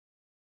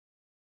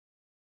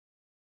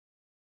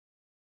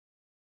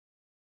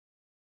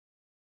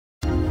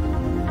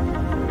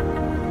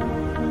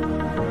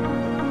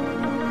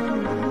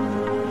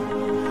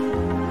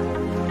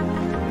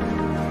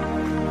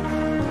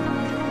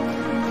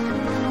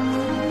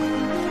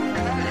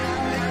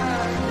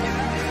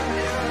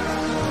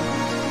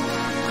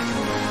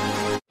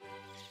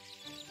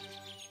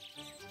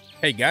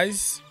Hey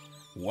guys,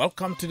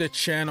 welcome to the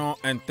channel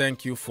and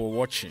thank you for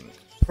watching.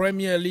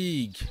 Premier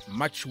League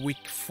Match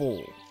Week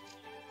 4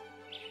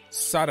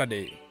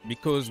 Saturday,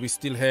 because we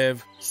still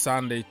have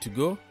Sunday to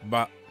go,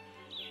 but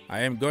I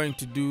am going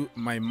to do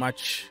my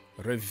match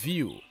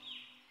review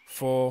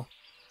for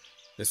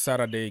the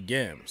Saturday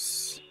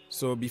games.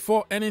 So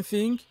before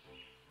anything,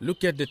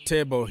 look at the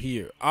table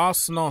here.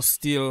 Arsenal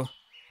still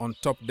on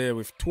top there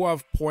with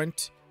 12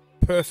 points,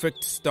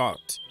 perfect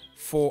start,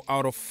 4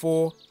 out of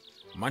 4.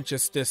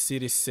 Manchester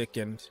City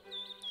second,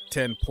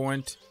 10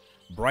 points.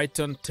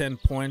 Brighton 10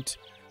 points,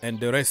 and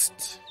the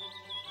rest.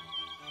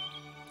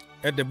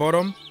 At the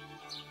bottom,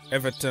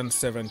 Everton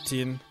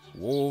 17,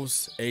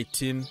 Wolves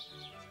 18,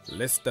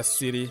 Leicester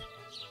City,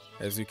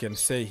 as you can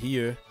say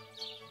here,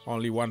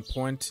 only 1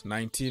 point,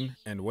 19,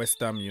 and West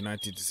Ham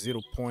United 0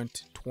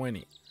 point,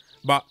 20.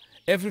 But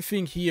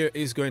everything here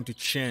is going to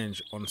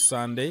change on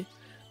Sunday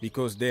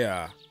because there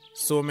are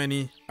so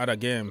many other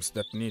games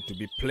that need to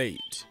be played.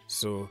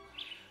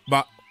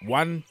 But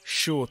one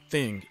sure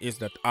thing is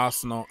that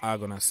Arsenal are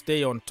going to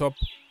stay on top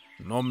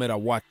no matter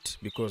what,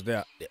 because they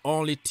are the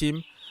only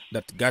team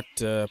that got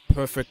a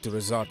perfect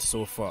result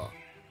so far.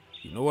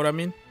 You know what I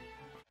mean?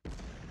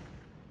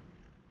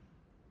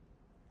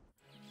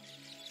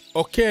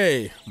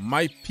 Okay,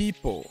 my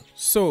people.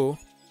 So,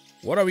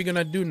 what are we going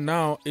to do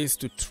now is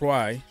to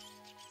try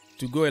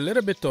to go a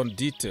little bit on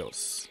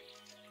details.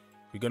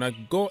 We're going to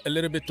go a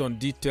little bit on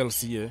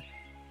details here.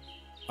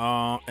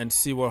 And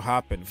see what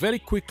happened very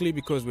quickly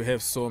because we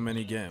have so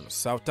many games.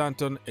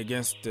 Southampton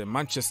against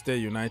Manchester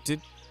United,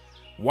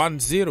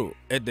 1-0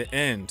 at the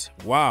end.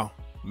 Wow,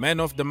 man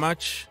of the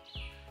match,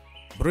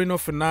 Bruno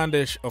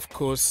Fernandes. Of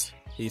course,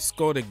 he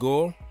scored a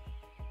goal,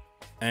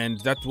 and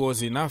that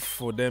was enough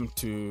for them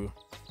to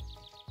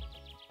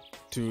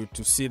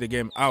see the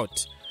game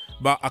out.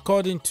 But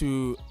according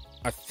to,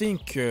 I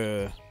think,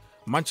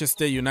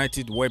 Manchester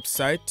United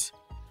website,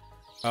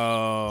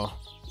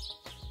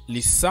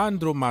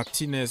 Lisandro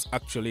Martinez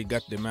actually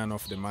got the man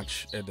of the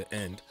match at the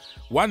end.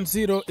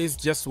 1-0 is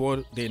just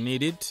what they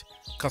needed.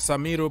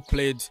 Casemiro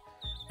played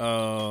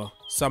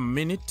some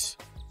minutes.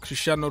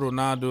 Cristiano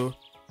Ronaldo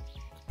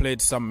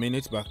played some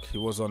minutes, but he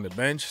was on the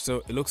bench.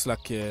 So it looks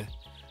like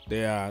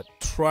they are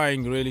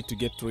trying really to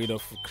get rid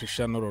of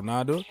Cristiano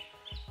Ronaldo,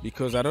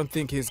 because I don't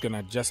think he's going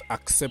to just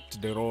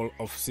accept the role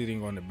of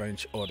sitting on the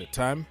bench all the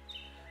time.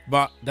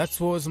 But that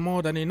was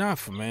more than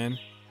enough, man.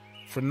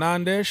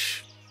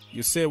 Fernandes,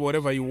 you say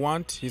whatever you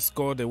want, he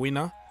scored the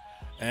winner.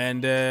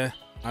 And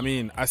I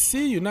mean, I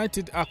see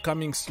United are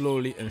coming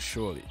slowly and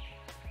surely.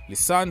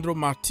 Lisandro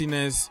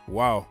Martinez,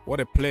 wow, what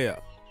a player.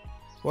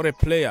 What a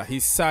player.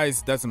 His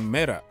size doesn't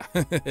matter.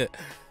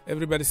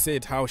 Everybody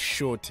said how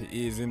short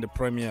he is in the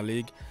Premier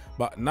League,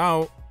 but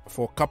now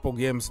for a couple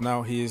games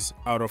now he's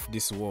out of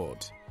this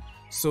world.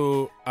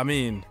 So I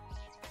mean,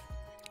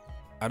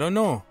 I don't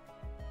know,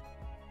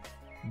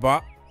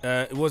 but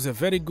it was a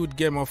very good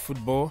game of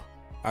football.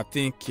 I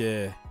think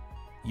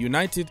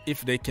United,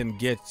 if they can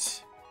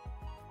get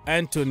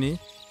Anthony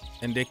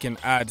and they can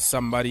add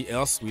somebody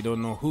else, we don't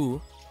know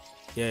who,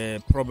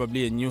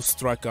 probably a new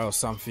striker or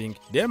something,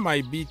 they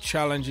might be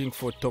challenging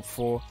for top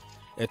 4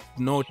 at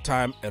no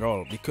time at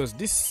all, because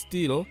this is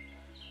still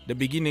the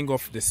beginning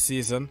of the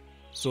season.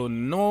 So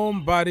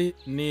nobody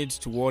needs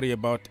to worry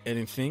about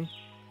anything.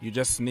 You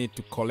just need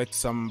to collect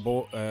some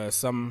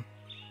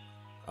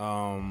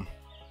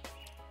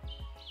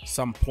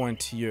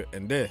point here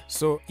and there.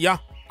 So yeah,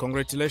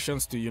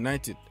 congratulations to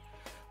United.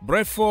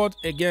 Brentford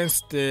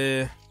against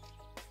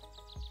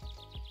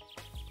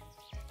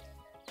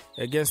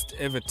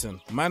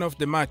Everton. Man of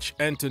the match,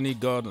 Anthony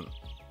Gordon.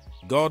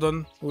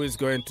 Gordon, who is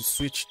going to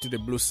switch to the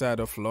blue side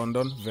of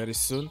London very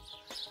soon.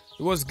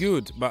 It was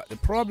good, but the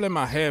problem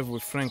I have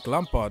with Frank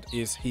Lampard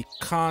is he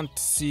can't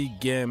see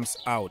games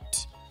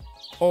out.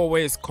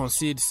 Always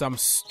concede some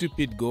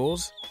stupid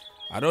goals.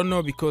 I don't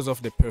know, because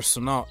of the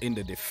personnel in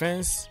the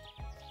defense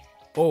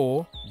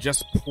or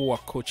just poor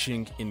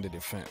coaching in the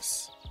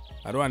defense.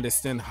 I don't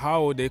understand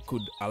how they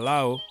could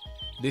allow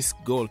this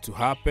goal to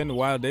happen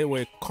while they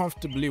were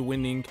comfortably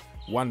winning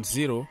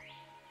 1-0,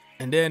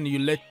 and then you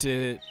let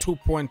 2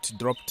 points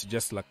dropped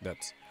just like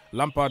that.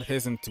 Lampard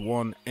hasn't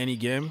won any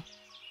game.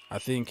 I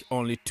think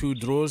only 2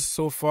 draws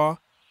so far.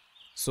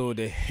 So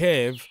they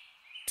have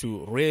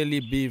to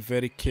really be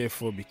very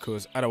careful,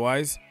 because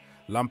otherwise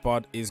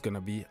Lampard is going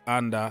to be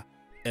under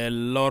a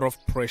lot of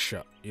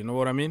pressure. You know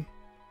what I mean?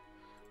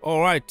 All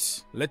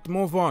right, let's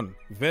move on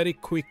very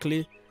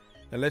quickly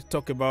and let's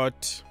talk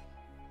about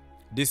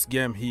this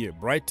game here.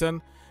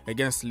 Brighton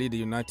against Leeds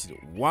United,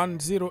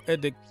 1-0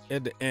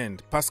 at the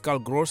end. Pascal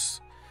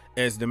Gross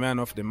as the man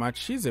of the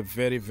match. He's a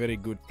very, very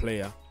good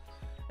player.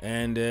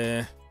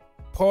 And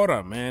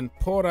Porter, man,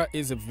 Porter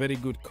is a very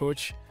good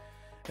coach,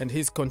 and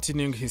he's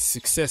continuing his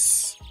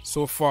success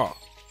so far.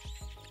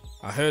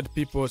 I heard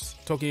people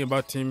talking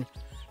about him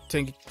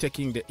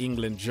taking the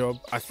England job.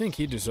 I think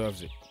he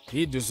deserves it.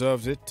 He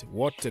deserves it.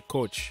 What a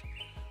coach.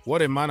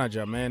 What a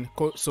manager, man.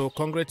 So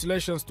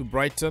congratulations to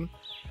Brighton,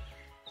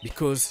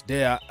 because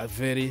they are a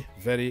very,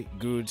 very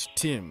good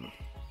team.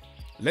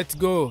 Let's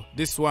go.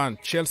 This one,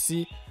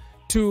 Chelsea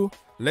 2,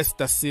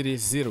 Leicester City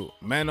 0.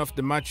 Man of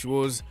the match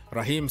was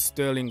Raheem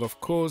Sterling,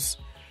 of course.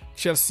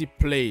 Chelsea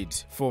played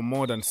for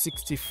more than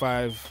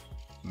 65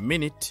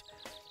 minutes,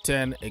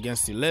 10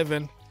 against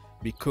 11,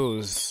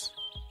 because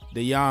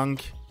the young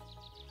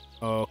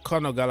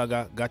Conor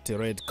Gallagher got a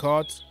red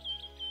card.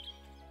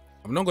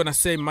 I'm not going to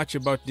say much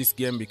about this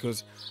game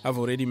because I've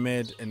already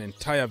made an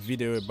entire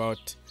video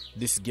about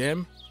this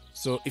game.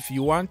 So if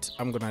you want,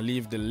 I'm going to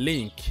leave the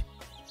link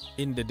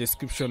in the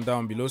description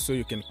down below so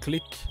you can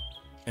click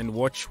and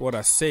watch what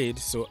I said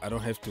so I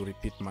don't have to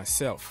repeat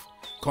myself.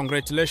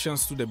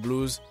 Congratulations to the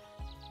Blues,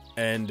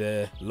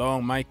 and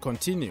long might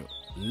continue.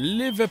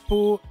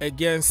 Liverpool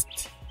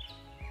against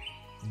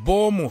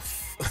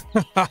Bournemouth.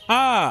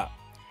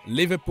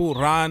 Liverpool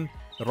ran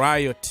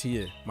riot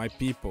here, my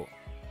people.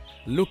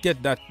 Look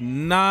at that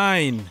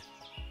 9-0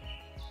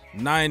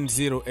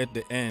 at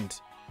the end.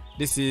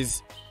 This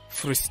is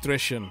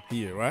frustration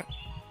here, right?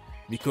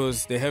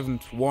 Because they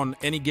haven't won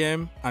any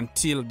game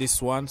until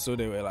this one, so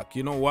they were like,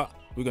 you know what,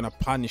 we're gonna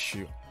punish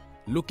you.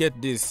 Look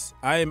at this.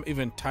 I am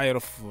even tired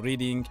of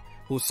reading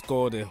who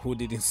scored and who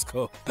didn't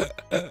score.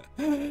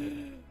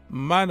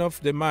 Man of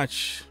the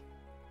match,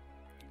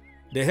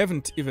 they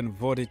haven't even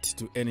voted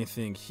to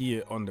anything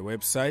here on the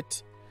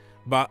website,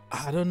 but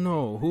I don't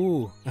know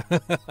who.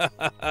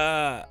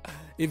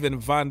 Even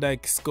Van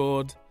Dijk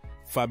scored,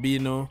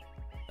 Fabinho,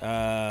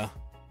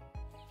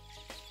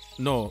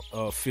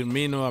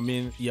 Firmino, I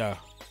mean, yeah.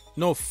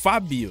 No,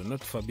 Fabio,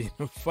 not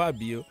Fabinho,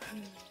 Fabio.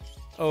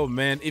 Oh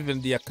man,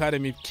 even the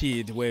academy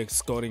kid were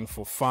scoring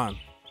for fun.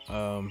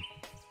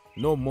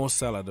 No Mo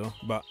Salah though,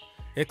 but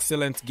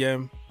excellent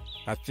game.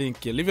 I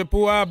think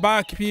Liverpool are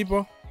back,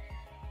 people.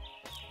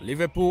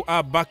 Liverpool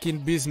are back in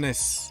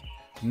business.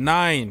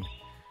 9.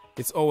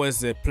 It's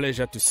always a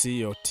pleasure to see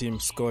your team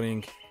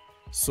scoring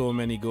so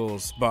many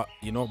goals. But,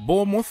 you know,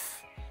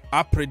 Bournemouth,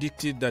 I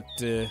predicted that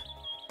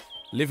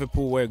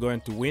Liverpool were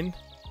going to win.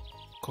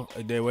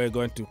 They were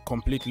going to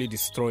completely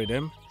destroy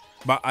them.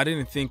 But I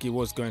didn't think it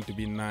was going to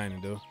be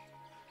 9, though.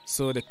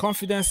 So the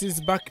confidence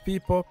is back,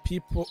 people.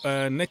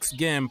 Next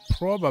game,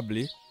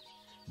 probably,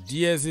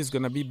 Diaz is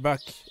going to be back.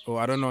 Or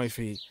I don't know if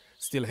he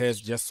still has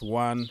just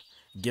 1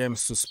 game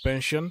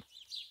suspension.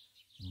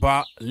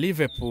 But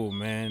Liverpool,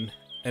 man,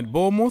 and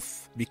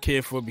Bournemouth, be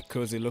careful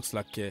because it looks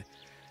like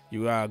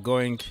you are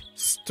going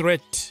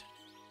straight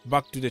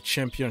back to the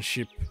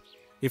championship.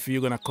 If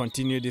you're gonna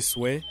continue this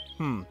way,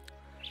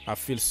 I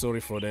feel sorry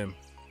for them.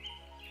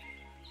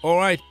 All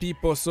right,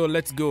 people, so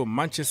let's go.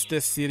 Manchester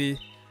City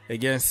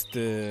against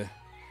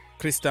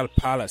Crystal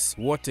Palace.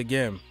 What a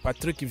game.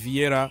 Patrick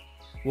Vieira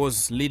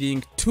was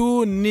leading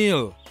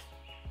 2-0.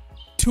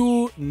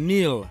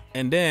 2-0,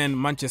 and then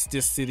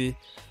Manchester City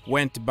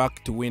went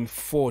back to win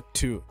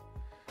 4-2.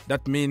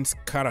 That means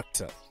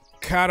character.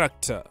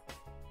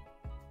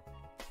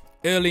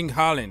 Erling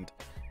Haaland,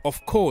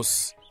 of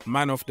course,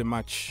 man of the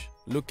match.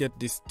 Look at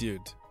this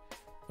dude.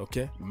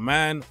 Okay,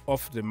 man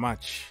of the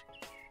match.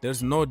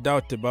 There's no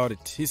doubt about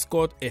it. He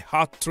scored a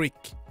hat-trick,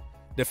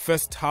 the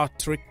first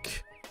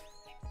hat-trick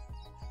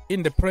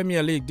in the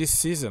Premier League this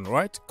season,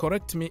 right?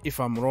 Correct me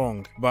if I'm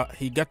wrong, but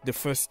he got the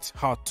first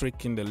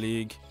hat-trick in the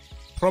league.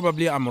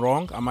 Probably I'm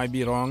wrong. I might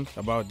be wrong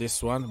about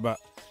this one, but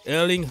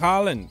Erling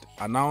Haaland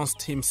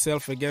announced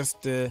himself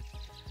against the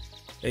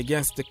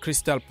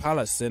Crystal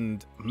Palace,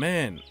 and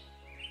man,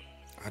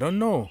 I don't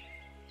know,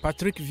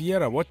 Patrick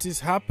Vieira, what is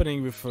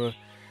happening with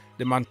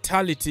the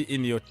mentality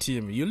in your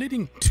team? You're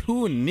leading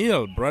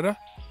 2-0, brother.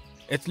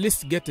 At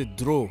least get a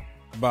draw.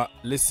 But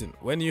listen,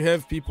 when you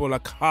have people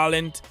like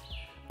Haaland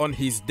on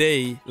his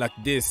day like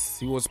this,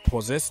 he was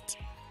possessed.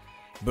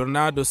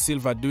 Bernardo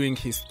Silva doing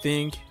his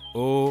thing.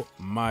 Oh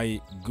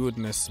my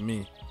goodness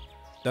me.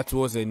 That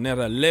was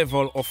another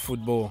level of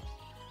football.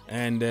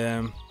 And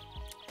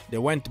they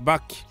went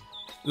back.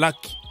 Like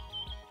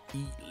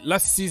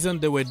last season,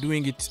 they were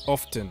doing it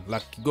often.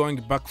 Like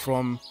going back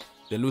from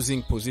the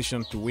losing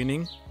position to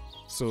winning.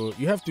 So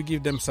you have to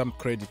give them some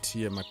credit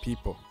here, my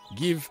people.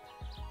 Give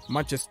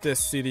Manchester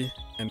City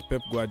and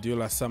Pep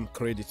Guardiola some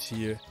credit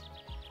here.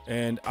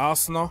 And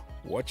Arsenal,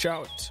 watch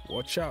out.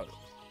 Watch out.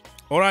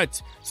 All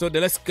right, so the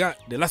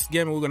last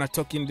game we're going to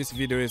talk in this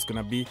video is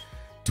going to be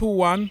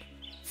 2-1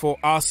 for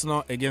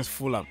Arsenal against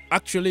Fulham.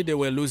 Actually, they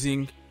were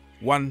losing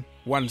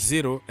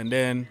 1-0, and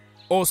then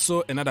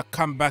also another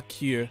comeback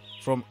here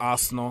from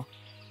Arsenal.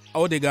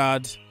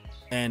 Odegaard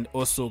and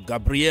also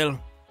Gabriel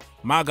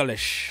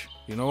Magalhaes.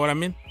 You know what I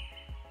mean?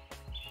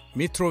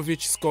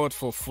 Mitrovic scored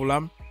for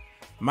Fulham.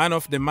 Man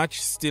of the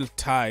match still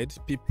tied.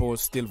 People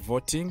still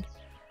voting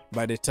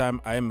by the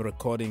time I am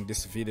recording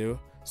this video.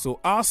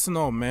 So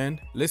Arsenal, man,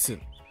 listen.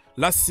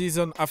 Last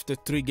season, after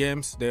 3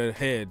 games, they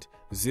had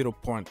 0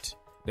 points.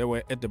 They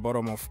were at the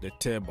bottom of the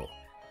table.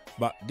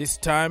 But this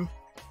time,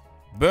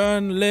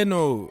 Bern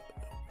Leno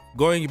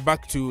going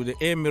back to the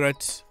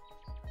Emirates,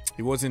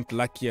 he wasn't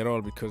lucky at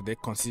all because they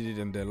conceded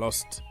and they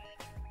lost.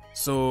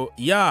 So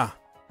yeah,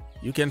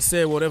 you can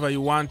say whatever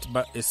you want,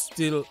 but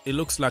it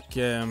looks like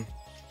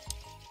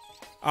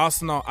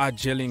Arsenal are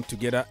gelling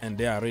together and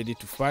they are ready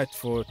to fight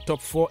for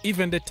top 4,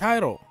 even the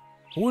title.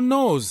 Who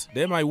knows?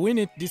 They might win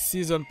it this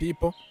season,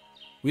 people.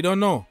 We don't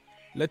know.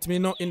 Let me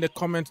know in the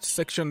comment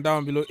section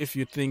down below if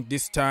you think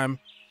this time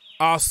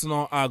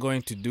Arsenal are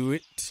going to do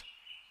it.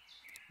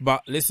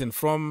 But listen,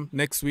 from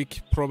next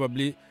week,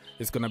 probably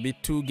it's going to be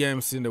 2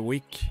 games in the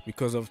week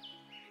because of,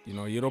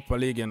 Europa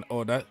League and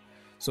all that.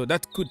 So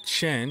that could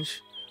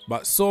change.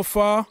 But so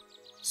far,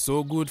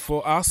 so good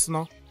for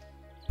Arsenal.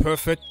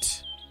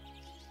 Perfect.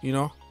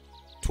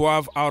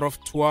 12 out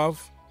of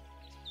 12.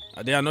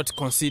 They are not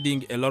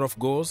conceding a lot of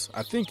goals.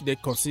 I think they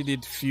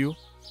conceded few,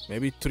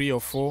 maybe 3 or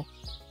 4.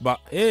 But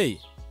hey,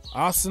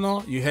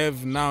 Arsenal, you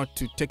have now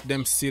to take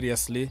them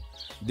seriously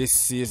this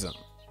season.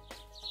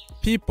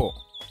 People,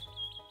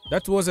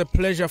 that was a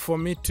pleasure for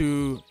me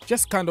to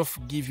just kind of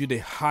give you the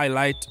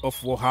highlight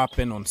of what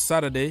happened on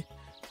Saturday.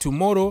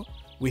 Tomorrow,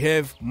 we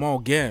have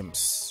more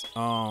games.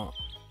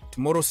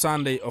 Tomorrow,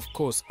 Sunday, of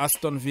course,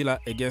 Aston Villa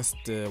against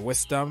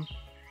West Ham.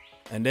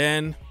 And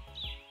then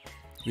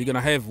we're going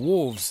to have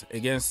Wolves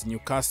against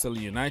Newcastle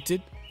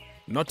United.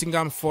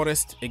 Nottingham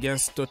Forest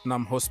against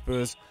Tottenham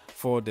Hotspurs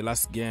for the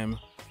last game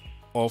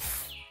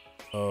of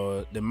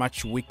the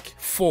match week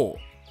 4.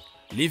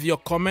 Leave your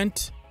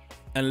comment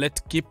and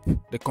let's keep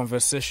the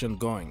conversation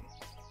going.